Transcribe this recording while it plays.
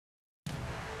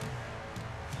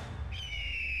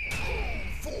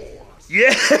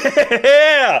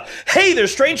Yeah! Hey there,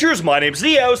 strangers, my name's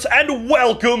Neos, and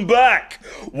welcome back,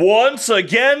 once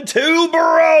again, to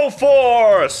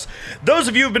Broforce! Those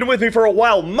of you who've been with me for a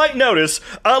while might notice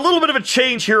a little bit of a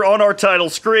change here on our title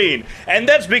screen, and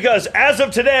that's because, as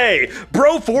of today,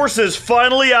 Broforce is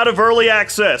finally out of early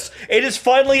access. It is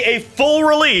finally a full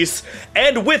release,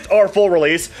 and with our full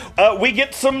release, we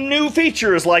get some new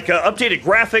features like updated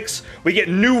graphics, we get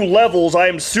new levels. I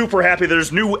am super happy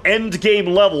there's new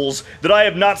endgame levels that I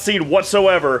have not seen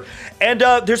whatsoever. And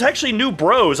there's actually new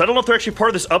bros. I don't know if they're actually part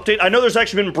of this update. I know there's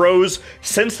actually been bros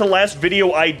since the last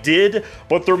video I did,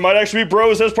 but there might actually be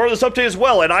bros as part of this update as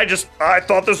well. And I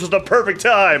thought this was the perfect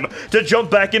time to jump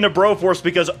back into Broforce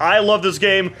because I love this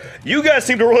game. You guys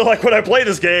seem to really like when I play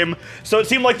this game, so it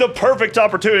seemed like the perfect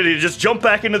opportunity to just jump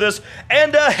back into this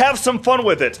and have some fun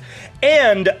with it.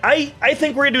 And I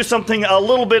think we're gonna do something a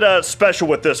little bit special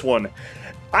with this one.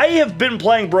 I have been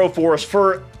playing Broforce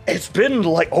for, it's been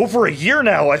like over a year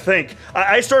now, I think.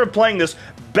 I started playing this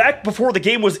back before the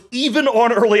game was even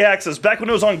on early access, back when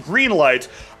it was on Greenlight.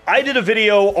 I did a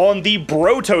video on the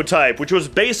Brototype, which was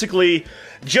basically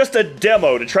just a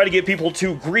demo to try to get people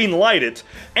to greenlight it.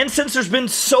 And since there's been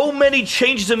so many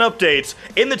changes and updates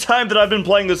in the time that I've been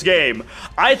playing this game,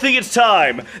 I think it's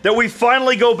time that we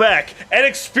finally go back and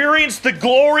experience the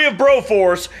glory of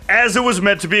Broforce as it was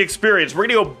meant to be experienced. We're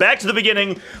gonna go back to the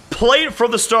beginning, play it from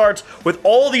the start with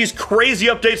all these crazy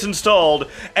updates installed,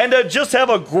 and just have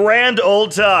a grand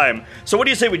old time. So what do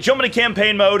you say we jump into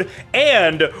campaign mode,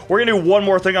 and we're gonna do one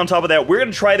more thing on top of that. We're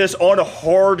gonna try this on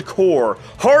hardcore.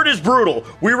 Hard is brutal.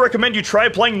 We recommend you try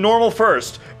playing normal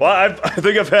first. Well, I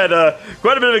think I've had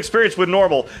quite a bit of experience with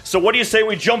normal. So what do you say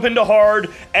we jump into hard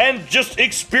and just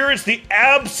experience the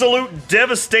absolute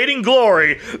devastating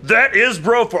glory that is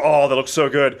Broforce. Oh, that looks so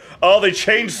good. Oh, they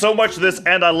changed so much of this,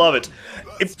 and I love it.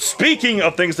 Speaking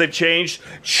of things they've changed,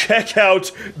 check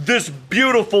out this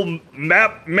beautiful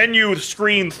map menu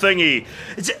screen thingy.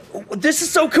 This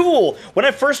is so cool. When I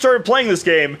first started playing this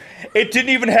game, it didn't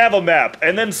even have a map.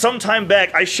 And then sometime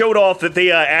back, I showed off that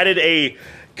they added a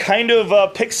kind of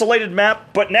pixelated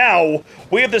map, but now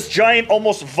we have this giant,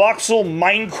 almost voxel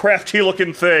Minecraft-y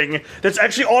looking thing that's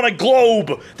actually on a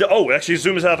globe. Oh, it actually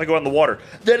zooms out if I go out in the water.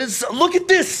 That is, look at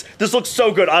this. This looks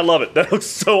so good. I love it. That looks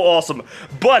so awesome.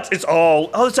 But it's all,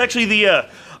 oh, it's actually the,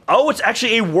 oh, it's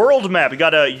actually a world map. We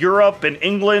got Europe and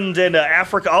England and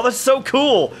Africa. Oh, that's so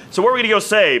cool. So where are we gonna go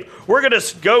save? We're gonna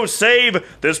go save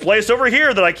this place over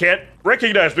here that I can't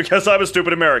recognize because I'm a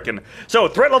stupid American. So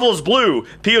threat level is blue.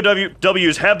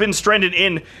 POWs have been stranded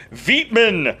in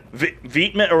Vietnam.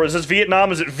 Vietnam, or is this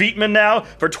Vietnam? Is it Vietnam now?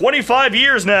 For 25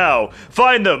 years now.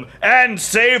 Find them and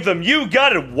save them. You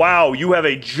got it. Wow, you have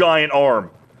a giant arm.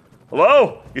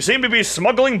 Hello? You seem to be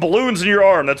smuggling balloons in your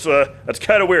arm. That's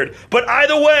kind of weird. But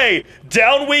either way,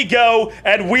 down we go,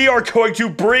 and we are going to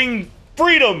bring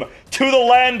freedom to the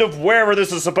land of wherever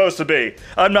this is supposed to be.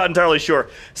 I'm not entirely sure.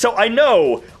 So I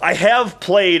know I have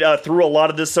played through a lot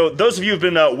of this, so those of you who've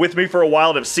been with me for a while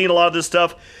and have seen a lot of this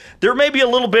stuff, there may be a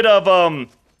little bit of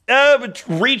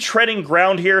retreading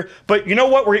ground here, but you know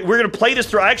what? We're going to play this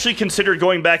through. I actually considered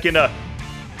going back into...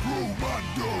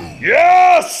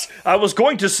 Yes! I was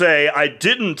going to say I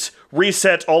didn't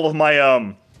reset all of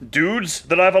my, dudes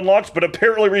that I've unlocked, but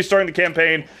apparently restarting the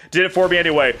campaign did it for me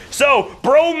anyway. So,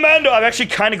 Bromando, I'm actually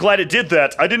kind of glad it did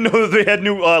that. I didn't know that they had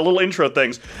new little intro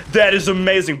things. That is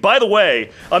amazing. By the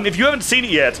way, if you haven't seen it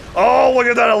yet, oh, look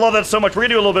at that, I love that so much. We're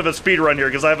gonna do a little bit of a speed run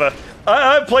here, because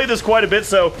I've played this quite a bit,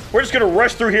 so we're just gonna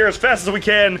rush through here as fast as we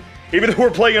can. Even though we're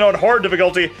playing it on hard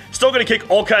difficulty, still gonna kick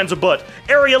all kinds of butt.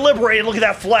 Area liberated, look at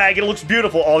that flag, it looks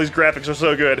beautiful. All these graphics are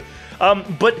so good.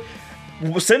 But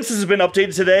since this has been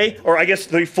updated today, or I guess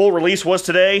the full release was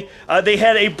today, they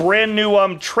had a brand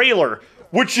new trailer,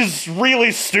 which is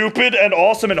really stupid and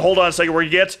awesome. And hold on a second, where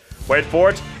you get, wait for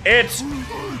it, it's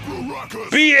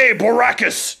B.A.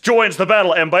 Baracus joins the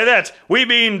battle, and by that, we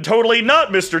mean totally not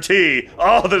Mr. T.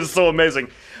 Oh, that is so amazing.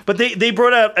 But they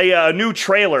brought out a new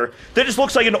trailer that just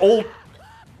looks like an old...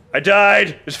 I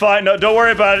died. It's fine. No, don't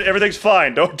worry about it. Everything's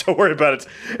fine. Don't worry about it.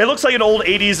 It looks like an old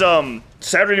 80s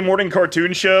Saturday morning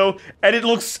cartoon show, and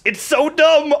it's so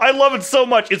dumb. I love it so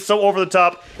much. It's so over the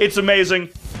top. It's amazing,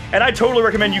 and I totally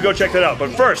recommend you go check that out. But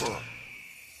first,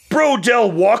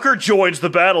 Brodell Walker joins the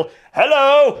battle.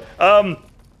 Hello,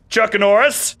 Chuck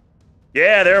Norris.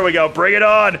 Yeah, there we go. Bring it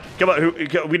on. Come on,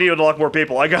 we need to unlock more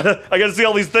people. I gotta see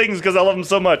all these things because I love them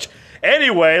so much.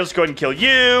 Anyway, let's go ahead and kill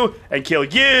you,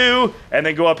 and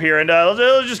then go up here and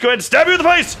let's just go ahead and stab you in the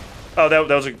face. Oh, that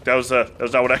was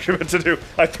not what I actually meant to do.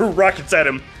 I threw rockets at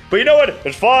him. But you know what?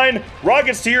 It's fine.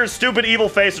 Rockets to your stupid evil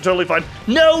face are totally fine.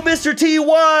 No, Mr. T,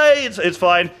 why? It's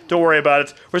fine. Don't worry about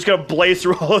it. We're just gonna blaze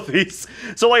through all of these.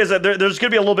 So like I said, there's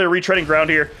gonna be a little bit of retreading ground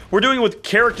here. We're doing it with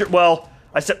character, well,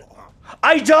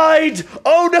 I died!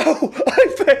 Oh no! I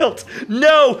failed!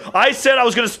 No! I said I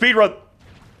was gonna speedrun.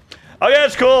 Okay,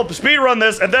 that's cool. Speedrun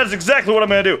this, and that's exactly what I'm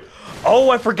gonna do.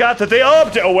 Oh, I forgot that they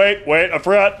updated. Oh, wait, I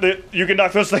forgot that you can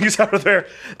knock those things out of there.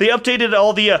 They updated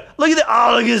all the, look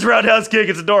at this roundhouse kick.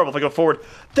 It's adorable if I go forward.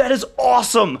 That is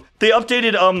awesome. They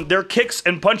updated, their kicks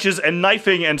and punches and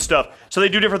knifing and stuff. So they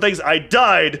do different things. I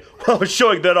died while I was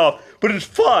showing that off, but it's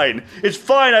fine. It's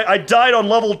fine. I died on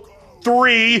level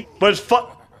 3, but it's fun.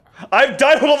 I've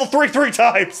died on level 3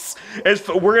 times.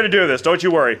 We're gonna do this, don't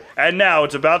you worry. And now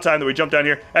it's about time that we jump down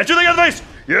here and shoot the guy in the face.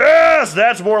 Yes,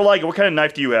 that's more like it. What kind of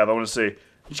knife do you have? I want to see.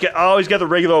 He's got the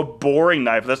regular boring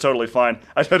knife. That's totally fine.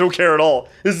 I don't care at all.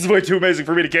 This is way too amazing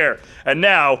for me to care. And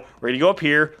now we're gonna go up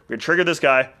here. We're gonna trigger this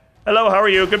guy. Hello, how are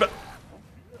you? Goodbye.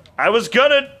 I was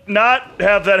gonna not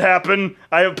have that happen.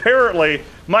 I apparently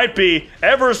might be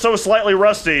ever so slightly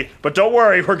rusty, but don't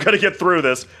worry, we're gonna get through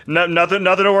this. Nothing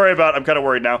to worry about. I'm kind of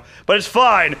worried now, but it's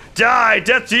fine. Die,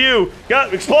 death to you.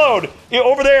 Explode.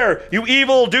 Over there, you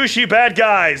evil, douchey, bad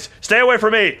guys. Stay away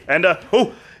from me. And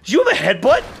oh, do you have a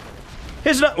headbutt?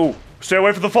 Oh, stay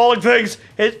away from the falling things.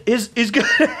 He's got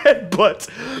a headbutt.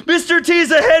 Mr. T's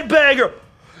a headbanger.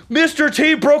 Mr.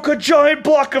 T broke a giant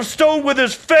block of stone with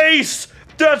his face.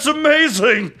 That's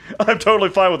amazing! I'm totally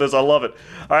fine with this. I love it.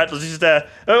 All right, let's just, what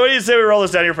do you say we roll this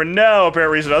down here for no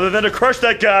apparent reason other than to crush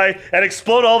that guy and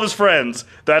explode all of his friends?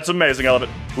 That's amazing. I love it.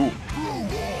 Ooh.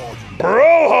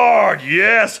 Brohard!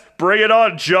 Yes! Bring it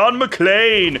on. John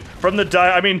McClane from the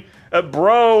Brohard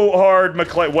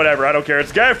McClane. Whatever, I don't care. It's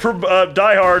a guy from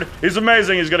Die Hard. He's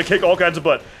amazing. He's gonna kick all kinds of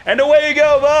butt. And away you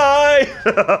go. Bye!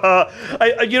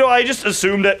 I just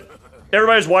assumed that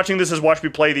everybody who's watching this has watched me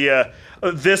play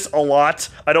this a lot.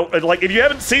 I don't, like, if you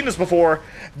haven't seen this before,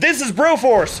 this is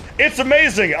Broforce. It's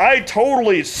amazing. I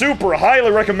totally, super,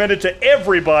 highly recommend it to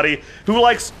everybody who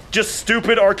likes just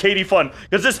stupid arcadey fun,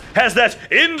 because this has that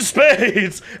in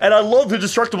spades, and I love the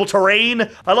destructible terrain.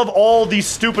 I love all these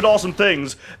stupid, awesome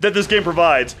things that this game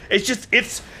provides.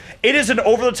 It is an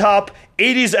over-the-top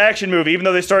 80s action movie, even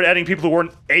though they started adding people who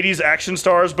weren't 80s action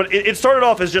stars, but it started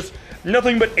off as just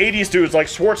nothing but 80s dudes like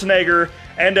Schwarzenegger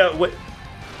and,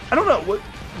 I don't know, what,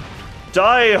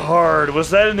 Die Hard, was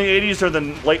that in the 80s or the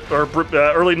late, or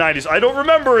early 90s? I don't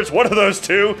remember, it's one of those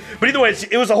two, but either way,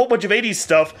 it was a whole bunch of 80s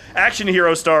stuff, action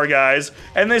hero star guys,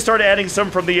 and they started adding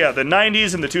some from the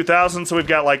 90s and the 2000s, so we've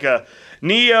got like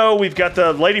Neo, we've got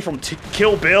the lady from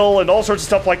Kill Bill, and all sorts of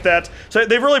stuff like that. So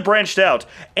they've really branched out.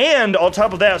 And on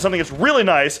top of that, something that's really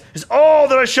nice is, oh,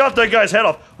 that I shot that guy's head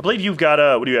off. I believe you've got,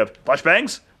 what do you have?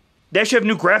 Flashbangs? They actually have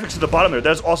new graphics at the bottom there.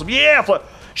 That's awesome. Yeah,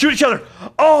 shoot each other.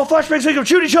 Oh, flashbangs make them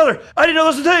shoot each other. I didn't know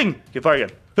that was a thing. Get fire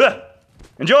again.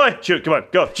 Enjoy. Shoot, come on,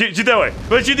 go. Shoot that way.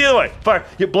 Go shoot the other way. Fire.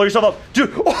 Blow yourself up.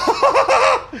 Dude.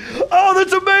 Oh,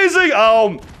 that's amazing.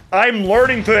 I'm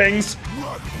learning things.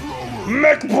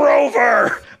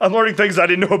 McBrover! I'm learning things I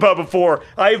didn't know about before.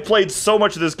 I have played so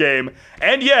much of this game,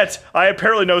 and yet I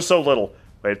apparently know so little.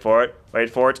 Wait for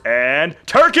it, and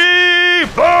turkey!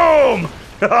 Boom!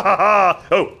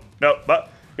 Oh, no, go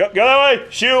that way!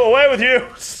 Shoo, away with you!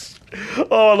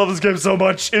 Oh, I love this game so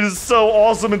much. It is so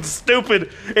awesome and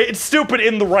stupid. It's stupid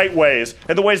in the right ways,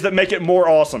 and the ways that make it more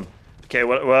awesome. Okay,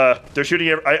 they're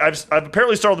shooting. I've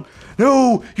apparently startled them.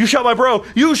 No, you shot my bro.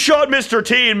 You shot Mr.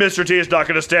 T, and Mr. T is not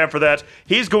going to stand for that.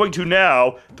 He's going to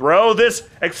now throw this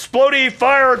explodey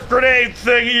fire grenade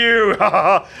thing at you.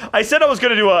 I said I was going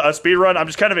to do a speed run. I'm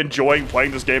just kind of enjoying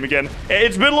playing this game again.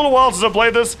 It's been a little while since I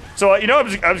played this, so I'm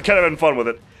just kind of having fun with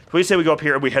it. Please say we go up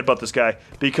here and we headbutt this guy.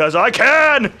 Because I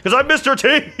can! Because I'm Mr.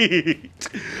 T!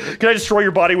 Can I destroy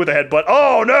your body with a headbutt?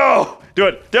 Oh, no! Do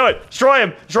it. Destroy him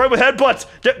with headbutts.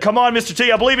 Come on, Mr.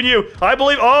 T, I believe in you.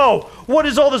 Oh, what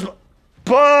is all this?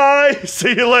 Bye!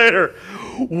 See you later.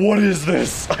 What is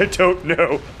this? I don't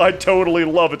know. I totally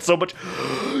love it so much.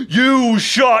 You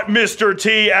shot Mr.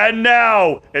 T, and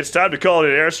now it's time to call it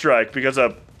an airstrike because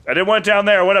I didn't want it down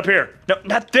there. I went up here. No,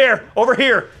 not there. Over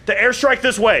here. The airstrike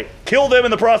this way. Kill them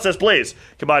in the process, please.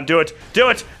 Come on, do it.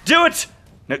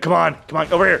 No, come on.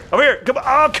 Over here. Come on.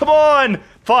 Oh, come on.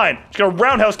 Fine. Just gonna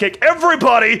roundhouse kick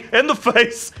everybody in the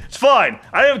face. It's fine.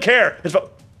 I don't care. It's fine.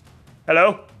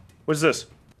 Hello? What is this?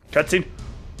 Cutscene?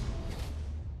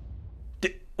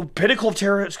 Pinnacle of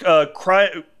terrorist,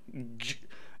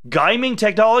 giming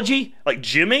technology? Like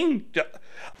gymming?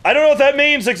 I don't know what that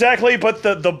means exactly, but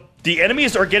the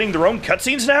enemies are getting their own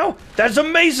cutscenes now? That's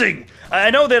amazing!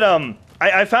 I know that,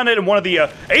 I found it in one of the,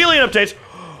 alien updates.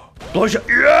 Blowshot.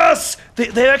 Yes!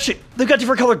 They've got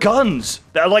different color guns.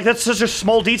 Like, that's such a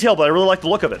small detail, but I really like the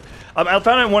look of it. I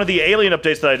found it in one of the Alien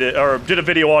updates that I did a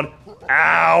video on.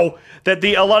 Ow! That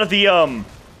a lot of the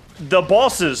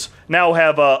bosses now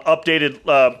have updated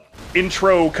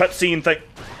intro cutscene thing.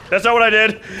 That's not what I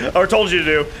did, or told you to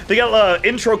do. They got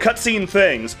intro cutscene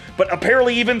things, but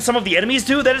apparently even some of the enemies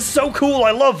do. That is so cool.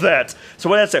 I love that. So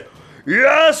what did that say?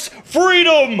 Yes,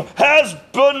 freedom has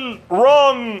been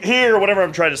wrung here. Whatever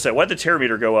I'm trying to say. Why did the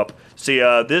terrometer go up? See,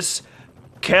 this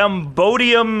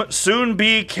Cambodium soon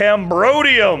be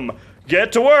Cambrodium.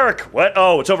 Get to work. What?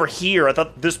 Oh, it's over here. I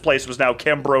thought this place was now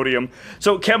Cambrodium.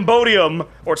 So Cambodium,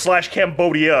 or /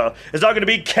 Cambodia, is now going to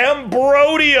be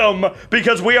Cambrodium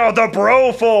because we are the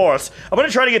Broforce. I'm going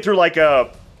to try to get through like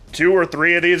 2 or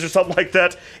 3 of these or something like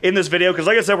that in this video, because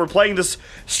like I said, we're playing this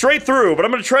straight through, but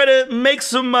I'm going to try to make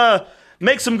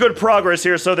some good progress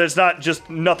here so that it's not just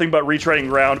nothing but retreading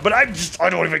ground. But I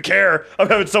don't even care. I'm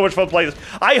having so much fun playing this.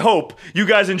 I hope you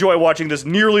guys enjoy watching this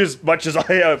nearly as much as I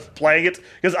have playing it,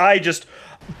 because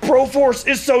Broforce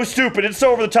is so stupid, it's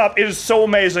so over the top, it is so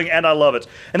amazing, and I love it.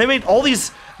 And they made all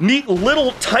these neat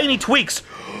little tiny tweaks.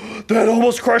 That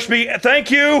almost crushed me.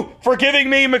 Thank you for giving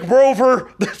me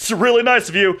McBrover. That's really nice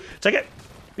of you. It's like, are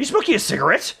you smoking a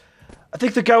cigarette? I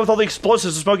think the guy with all the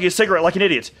explosives is smoking a cigarette like an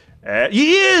idiot.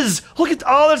 He is! Look at,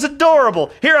 oh, that's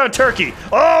adorable. Here on Turkey.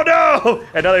 Oh no!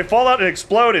 And now they fall out and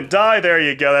explode and die. There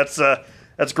you go.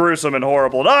 That's gruesome and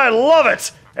horrible. And I love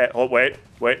it! Oh, wait.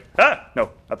 Ah,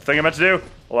 no, not the thing I meant to do.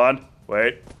 Hold on,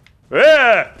 wait.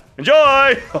 Yeah!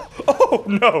 Enjoy! Oh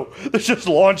no, this just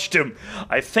launched him.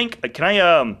 I think, can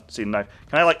I, see the knife?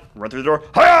 Can I, like, run through the door?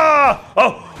 Hiya!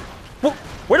 Oh,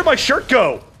 where did my shirt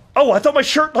go? Oh, I thought my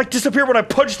shirt, like, disappeared when I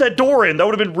punched that door in. That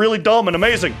would have been really dumb and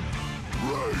amazing.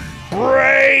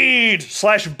 Braid!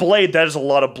 / blade, that is a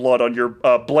lot of blood on your,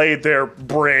 blade there,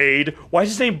 Braid. Why is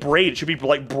his name Braid? It should be,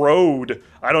 like, Broad.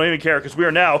 I don't even care, because we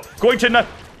are now going to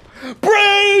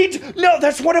Braid! No,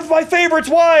 that's one of my favorites.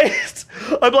 Why?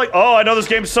 I'm like, oh, I know this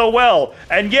game so well,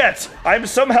 and yet I'm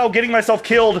somehow getting myself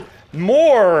killed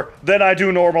more than I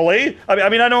do normally. I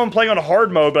mean, I know I'm playing on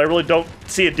hard mode, but I really don't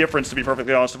see a difference, to be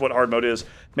perfectly honest, of what hard mode is.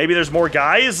 Maybe there's more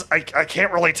guys. I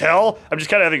can't really tell. I'm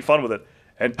just kind of having fun with it.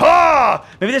 And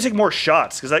maybe they take more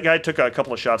shots, because that guy took a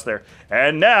couple of shots there.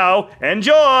 And now,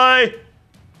 enjoy!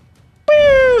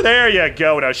 Woo! There you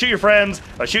go. Now shoot your friends.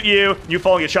 I'll shoot you. You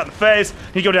fall and get shot in the face.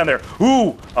 You go down there.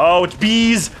 Ooh. Oh, it's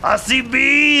bees. I see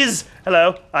bees.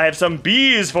 Hello. I have some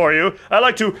bees for you. I'd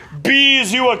like to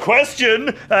bees you a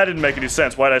question. That didn't make any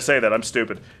sense. Why did I say that? I'm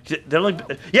stupid.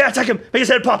 Yeah, attack him. Make his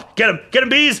head pop. Get him. Get him,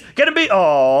 bees. Get him, bees.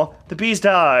 Aw, the bees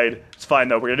died. It's fine,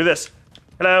 though. We're going to do this.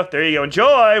 Hello. There you go.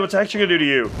 Enjoy. What's it actually going to do to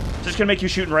you? Is this gonna make you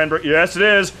shoot and run? Yes, it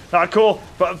is. Not cool.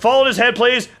 But follow his head,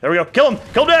 please. There we go. Kill him.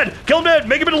 Kill him dead. Kill him dead.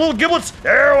 Make him into little giblets.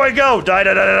 There we go. Die,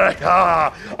 die, die, die, die.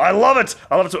 Ah, I love it.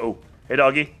 I love it. So, oh, hey,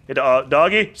 doggy. Hey,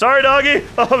 doggy. Sorry, doggy.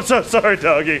 Oh, I'm so sorry,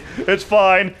 doggy. It's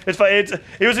fine. It's fine.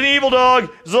 He was an evil dog.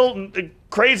 He's a little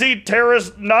crazy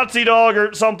terrorist Nazi dog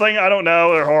or something. I don't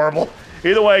know. They're horrible.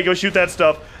 Either way, go shoot that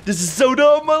stuff. This is so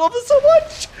dumb. I love this so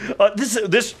much.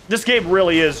 This game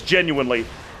really is genuinely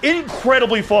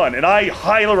incredibly fun, and I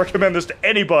highly recommend this to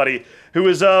anybody who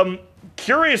is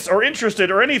curious or interested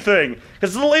or anything,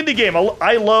 because it's a little indie game.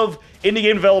 I love indie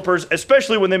game developers,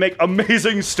 especially when they make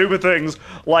amazing stupid things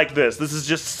like this. This is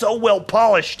just so well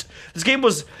polished. This game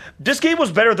was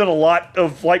better than a lot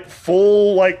of like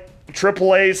full like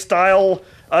AAA style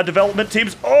development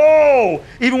teams. Oh,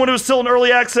 even when it was still in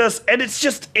early access, and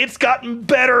it's gotten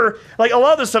better. Like a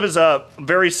lot of this stuff is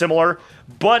very similar,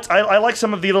 but I like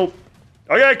some of the little.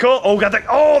 Okay, cool. Oh, got that.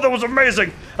 Oh, that was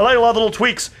amazing. I like a lot of the little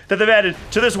tweaks that they've added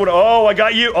to this one. Oh, I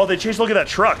got you. Oh, they changed the look at that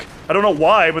truck. I don't know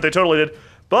why, but they totally did.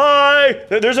 Bye.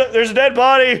 There's a dead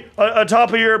body on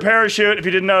top of your parachute. If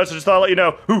you didn't notice, I just thought I'd let you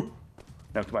know. Ooh.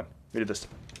 No, come on. We did this.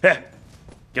 Yeah.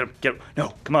 Get him. Get him.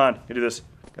 No, come on. We do this.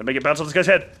 Gotta make it bounce off this guy's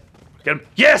head. Get him.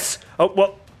 Yes. Oh,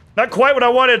 well, not quite what I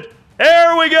wanted.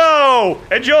 There we go!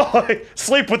 Enjoy!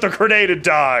 Sleep with the grenade and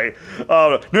die.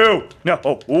 No.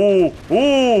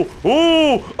 Oh,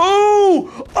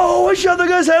 oh, I shot the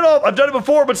guy's head off. I've done it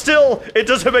before, but still, it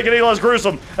doesn't make it any less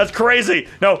gruesome. That's crazy.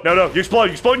 No. You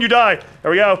explode and you die. There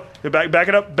we go. Back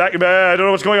it up. I don't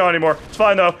know what's going on anymore. It's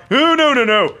fine, though. Ooh,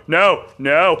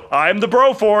 no. I'm the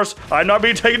Broforce. I'm not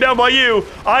being taken down by you.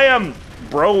 I am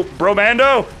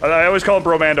Bromando? I always call him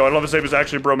Bromando. I don't know if his name is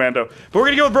actually Bromando. But we're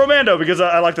gonna go with Bromando because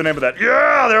I like the name of that.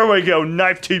 Yeah, there we go.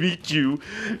 Knife to meet you.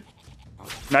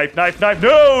 Knife.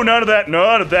 No, none of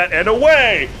that. And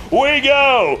away we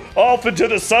go. Off into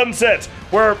the sunset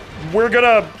where we're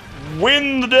gonna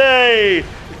win the day.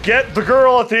 Get the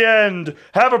girl at the end.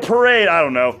 Have a parade. I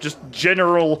don't know. Just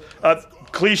general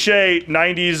cliche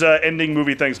 90s ending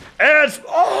movie things. And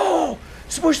oh,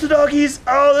 smush the doggies.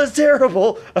 Oh, that's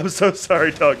terrible. I'm so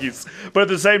sorry, doggies. But at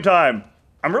the same time,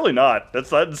 I'm really not. That's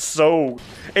so.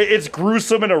 It's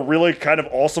gruesome in a really kind of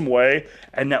awesome way.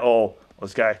 And now, oh,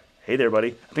 this guy. Hey there,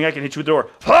 buddy. I think I can hit you with the door.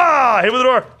 Ha! Hit with the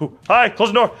door. Ooh, hi, close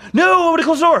the door. No, I'm gonna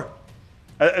close the door.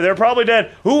 They're probably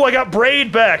dead. Ooh, I got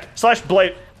Braid back. /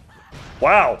 Blade.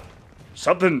 Wow.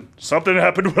 Something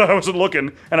happened when I wasn't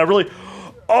looking. And I really...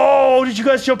 Oh, did you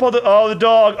guys jump on the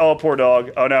dog? Oh, poor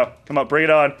dog. Oh, no. Come on, bring it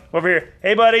on. Come over here.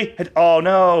 Hey, buddy. Oh,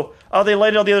 no. Oh, they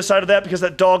landed on the other side of that because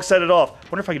that dog set it off.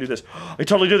 Wonder if I can do this. I can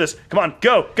totally do this. Come on.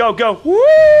 Go, go, go. Woo!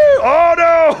 Oh,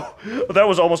 no. That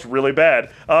was almost really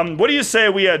bad. What do you say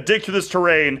we dig through this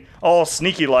terrain all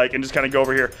sneaky-like and just kind of go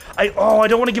over here? I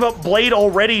don't want to give up Blade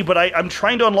already, but I'm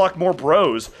trying to unlock more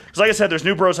bros. Because like I said, there's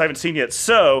new bros I haven't seen yet.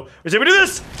 So, we say we do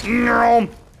this.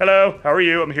 Hello, how are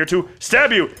you? I'm here to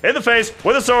stab you in the face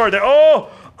with a sword.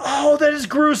 Oh, that is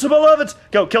gruesome. I love it.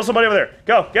 Go, kill somebody over there.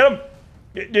 Go, get him.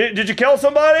 Did you kill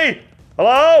somebody?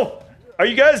 Hello? Are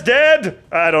you guys dead?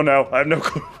 I don't know. I have no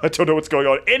clue. I don't know what's going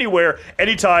on anywhere,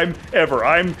 anytime, ever.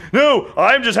 I'm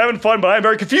just having fun, but I'm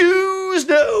very confused.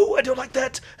 No, I don't like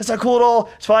that. That's not cool at all.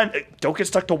 It's fine. Don't get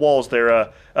stuck to walls there,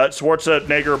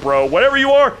 Schwarzenegger bro. Whatever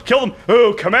you are, kill them.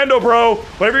 Oh, Commando bro.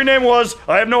 Whatever your name was,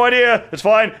 I have no idea. It's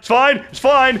fine. It's fine. It's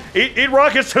fine. Eat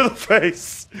rockets to the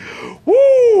face.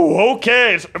 Woo,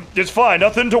 okay. It's fine.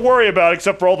 Nothing to worry about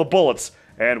except for all the bullets.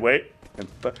 And wait.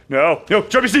 No,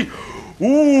 JBC.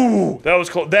 Ooh, that was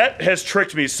close. That has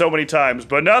tricked me so many times,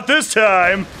 but not this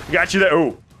time. Got you there.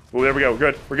 Ooh, there we go. We're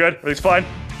good. We're good. Everything's fine.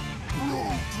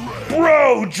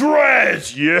 Bro,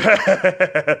 Dredge!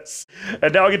 Yes!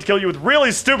 And now I get to kill you with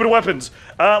really stupid weapons,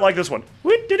 like this one.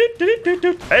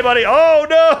 Hey, buddy. Oh,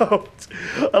 no!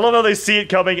 I love how they see it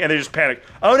coming and they just panic.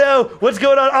 Oh, no! What's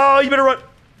going on? Oh, you better run.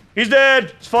 He's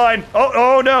dead. It's fine.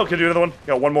 Oh, no. Can I do another one?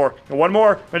 Go, one more. Go, one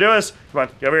more. Can I do this? Come on.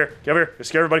 Get over here. Get over here.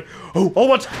 Scare everybody. Oh,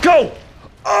 once. Go!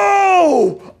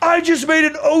 Oh! I just made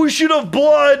an ocean of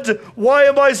blood! Why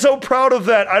am I so proud of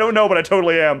that? I don't know, but I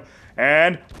totally am.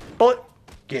 And bullet.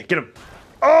 Yeah, get him.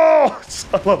 Oh!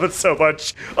 I love it so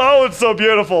much. Oh, it's so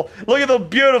beautiful. Look at the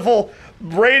beautiful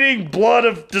raining blood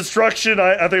of destruction.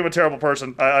 I think I'm a terrible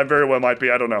person. I very well might be.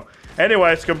 I don't know. Anyway,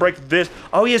 let's go break this.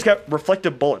 Oh, he's got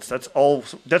reflective bullets. That's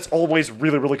always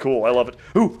really, really cool. I love it.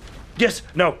 Ooh. Yes.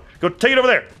 No. Go take it over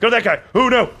there. Go to that guy. Ooh,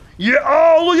 no. Yeah,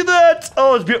 oh, look at that!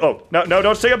 Oh, it's beautiful. Oh, no,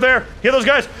 don't stay up there. Hear those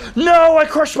guys? No, I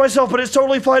crushed myself, but it's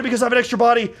totally fine because I have an extra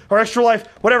body or extra life.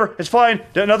 Whatever, it's fine.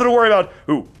 Nothing to worry about.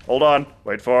 Ooh, hold on.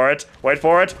 Wait for it. Wait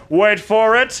for it. Wait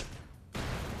for it.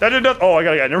 That did nothing. Oh, I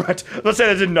got it. Never mind. Let's say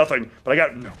that did nothing, but I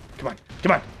got no. Come on.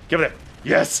 Come on. Get over there.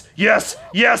 Yes, yes,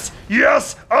 yes,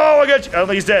 yes! Oh, I got you. I don't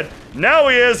think he's dead. Now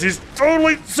he is. He's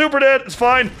totally super dead. It's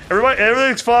fine.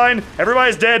 Everything's fine.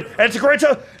 Everybody's dead. And it's a great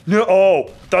time. No, oh,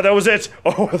 thought that was it.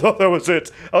 Oh, I thought that was it.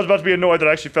 I was about to be annoyed that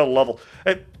I actually fell a level.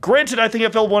 Granted, I think I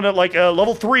fell one at like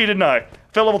level 3, didn't I?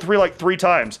 Fell level 3 like 3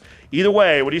 times. Either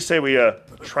way, what do you say we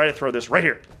try to throw this right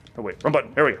here? Oh wait, wrong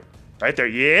button. There we go. Right there,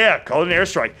 yeah, call it an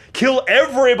airstrike. Kill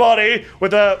everybody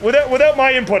without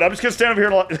my input. I'm just gonna stand over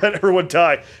here and let everyone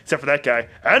die, except for that guy.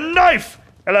 A knife!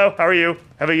 Hello, how are you?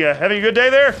 Having a good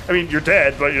day there? I mean, you're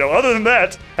dead, but you know, other than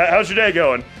that, how's your day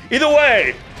going? Either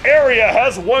way, area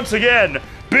has once again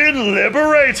been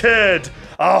liberated!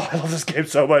 Oh, I love this game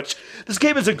so much. This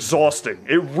game is exhausting.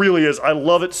 It really is. I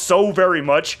love it so very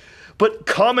much. But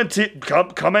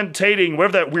commentating,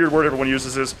 whatever that weird word everyone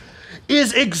uses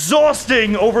is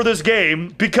exhausting over this game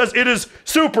because it is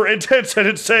super intense and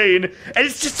insane, and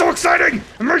it's just so exciting.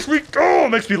 It makes me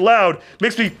loud. It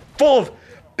makes me full of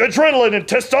adrenaline and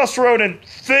testosterone and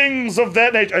things of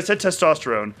that nature. I said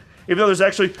testosterone, even though there's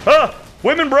actually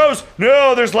women bros.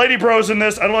 No, there's lady bros in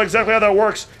this. I don't know exactly how that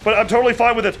works, but I'm totally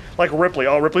fine with it. Like Ripley.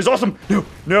 Oh, Ripley's awesome.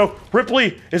 No,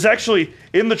 Ripley is actually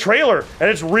in the trailer, and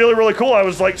it's really, really cool. I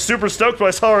was like super stoked when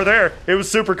I saw her there. It was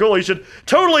super cool. You should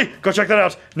totally go check that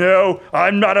out. No,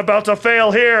 I'm not about to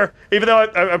fail here, even though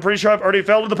I'm pretty sure I've already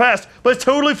failed in the past, but it's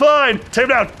totally fine. Take him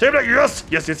down. Take him down.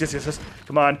 Yes.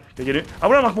 Come on. Get it. I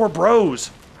want to unlock more bros.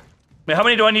 I mean, how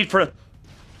many do I need for...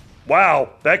 Wow,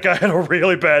 that guy had a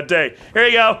really bad day. Here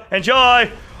you go.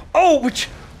 Enjoy. Oh,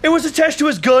 it was attached to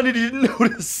his gun and he didn't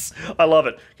notice. I love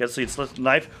it. Let's see, it's a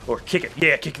knife or kick it.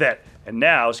 Yeah, kick that. And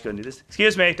now, let's go and do this.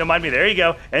 Excuse me, don't mind me. There you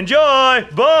go. Enjoy.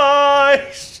 Bye.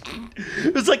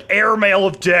 It's like airmail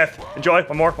of death. Enjoy.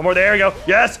 One more. There you go.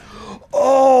 Yes.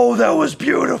 Oh, that was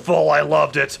beautiful. I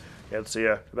loved it. Okay, let's see.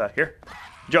 About here.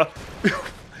 Enjoy.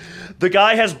 the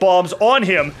guy has bombs on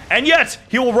him, and yet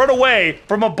he will run away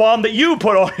from a bomb that you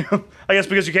put on him. I guess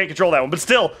because you can't control that one, but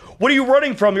still, what are you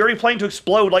running from? You're already planning to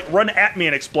explode. Like, run at me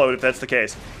and explode if that's the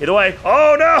case. Either way.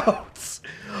 Oh, no!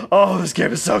 Oh, this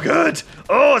game is so good.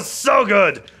 Oh, it's so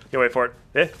good. Okay, wait for it.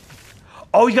 Eh?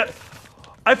 Oh, you got...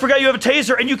 I forgot you have a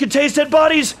taser, and you can tase dead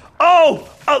bodies. Oh!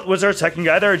 Oh, was there a second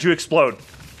guy there, or did you explode?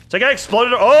 Is that guy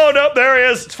exploded? Oh, nope, there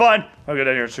he is. It's fine. I'll go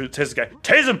down here and tase this guy.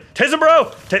 Tase him! Tase him,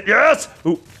 bro! Yes!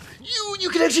 Ooh. You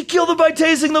can actually kill them by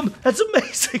tasing them. That's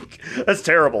amazing. That's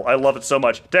terrible. I love it so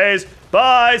much. Tase.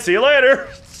 Bye. See you later.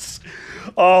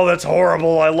 Oh, that's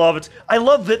horrible. I love it. I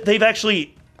love that they've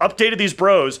actually updated these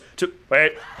bros to...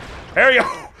 Wait. There you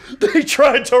go. They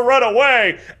tried to run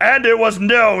away, and it was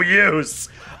no use.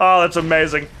 Oh, that's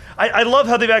amazing. I love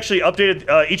how they've actually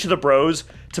updated each of the bros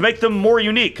to make them more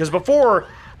unique. Because before,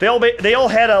 they all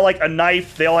had like a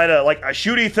knife. They all had a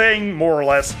shooty thing, more or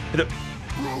less.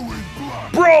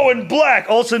 Bro in Black,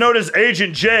 also known as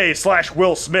Agent J /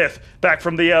 Will Smith, back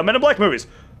from the Men in Black movies.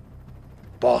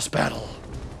 Boss battle.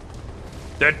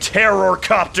 The Terror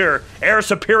Copter, air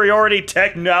superiority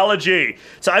technology.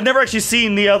 So I've never actually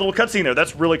seen the little cutscene there.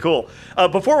 That's really cool.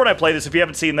 Before when I played this, if you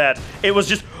haven't seen that, it was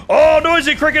just, oh,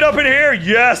 noisy cricket up in here.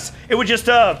 Yes, it would just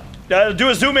do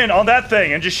a zoom in on that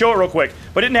thing and just show it real quick.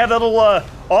 But it didn't have that little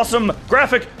awesome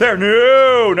graphic there.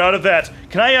 No, none of that.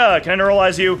 Can I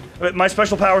neuralize you? My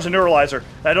special power is a neuralizer.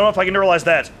 I don't know if I can neuralize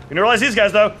that. I can neuralize these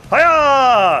guys though.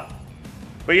 Hiya!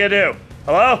 What are you gonna do?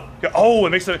 Hello? Oh,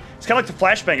 it's kind of like the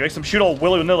flashbang. It makes them shoot all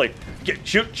willy-nilly.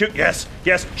 Shoot, yes,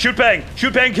 shoot bang,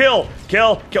 kill.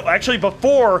 Actually,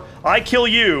 before I kill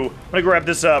you, I'm gonna grab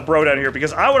this bro down here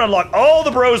because I want to unlock all the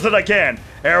bros that I can.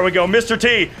 There we go. Mr.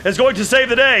 T is going to save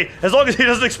the day as long as he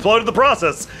doesn't explode in the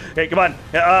process. Okay, come on.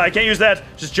 I can't use that.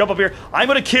 Just jump up here. I'm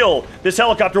gonna kill this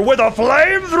helicopter with a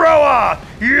flamethrower.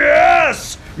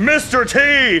 Yes, Mr.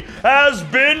 T has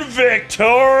been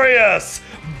victorious.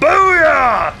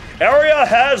 Booyah! Area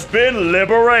has been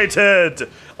liberated.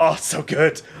 Oh, so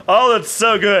good. Oh, that's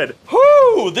so good.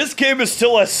 Whew, this game is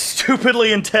still as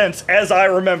stupidly intense as I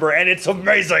remember, and it's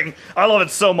amazing. I love it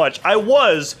so much. I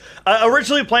was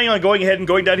originally planning on going ahead and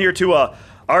going down here to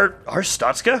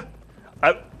Arstotzka?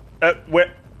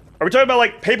 Where, are we talking about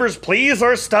like Papers, Please,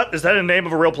 Arstotzka? Is that a name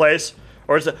of a real place?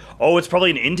 Or is it? Oh, it's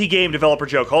probably an indie game developer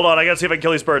joke. Hold on, I gotta see if I can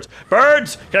kill these birds.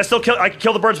 Birds! Can I still kill? I can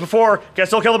kill the birds before. Can I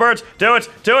still kill the birds? Do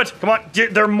it! Come on,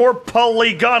 they're more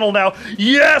polygonal now.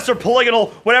 Yes, they're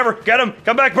polygonal. Whatever. Get them.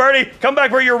 Come back, birdie. Come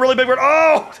back, birdie. You're a really big bird.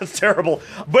 Oh, that's terrible.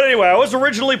 But anyway, I was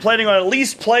originally planning on at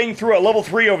least playing through at level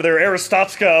 3 over there,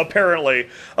 Arstotzka, apparently.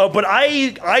 But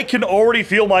I can already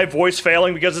feel my voice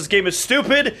failing because this game is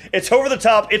stupid. It's over the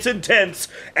top. It's intense,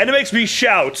 and it makes me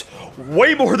shout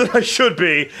way more than I should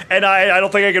be. And I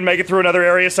don't think I can make it through another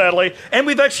area, sadly. And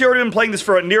we've actually already been playing this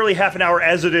for nearly half an hour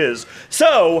as it is.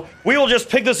 So, we will just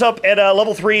pick this up at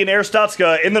level 3 in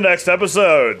Arstotzka in the next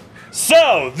episode.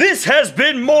 So, this has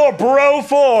been more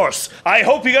Broforce. I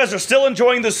hope you guys are still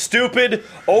enjoying the stupid,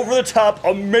 over-the-top,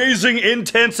 amazing,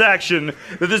 intense action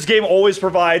that this game always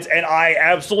provides, and I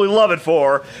absolutely love it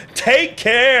for. Take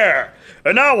care,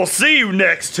 and I will see you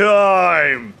next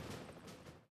time.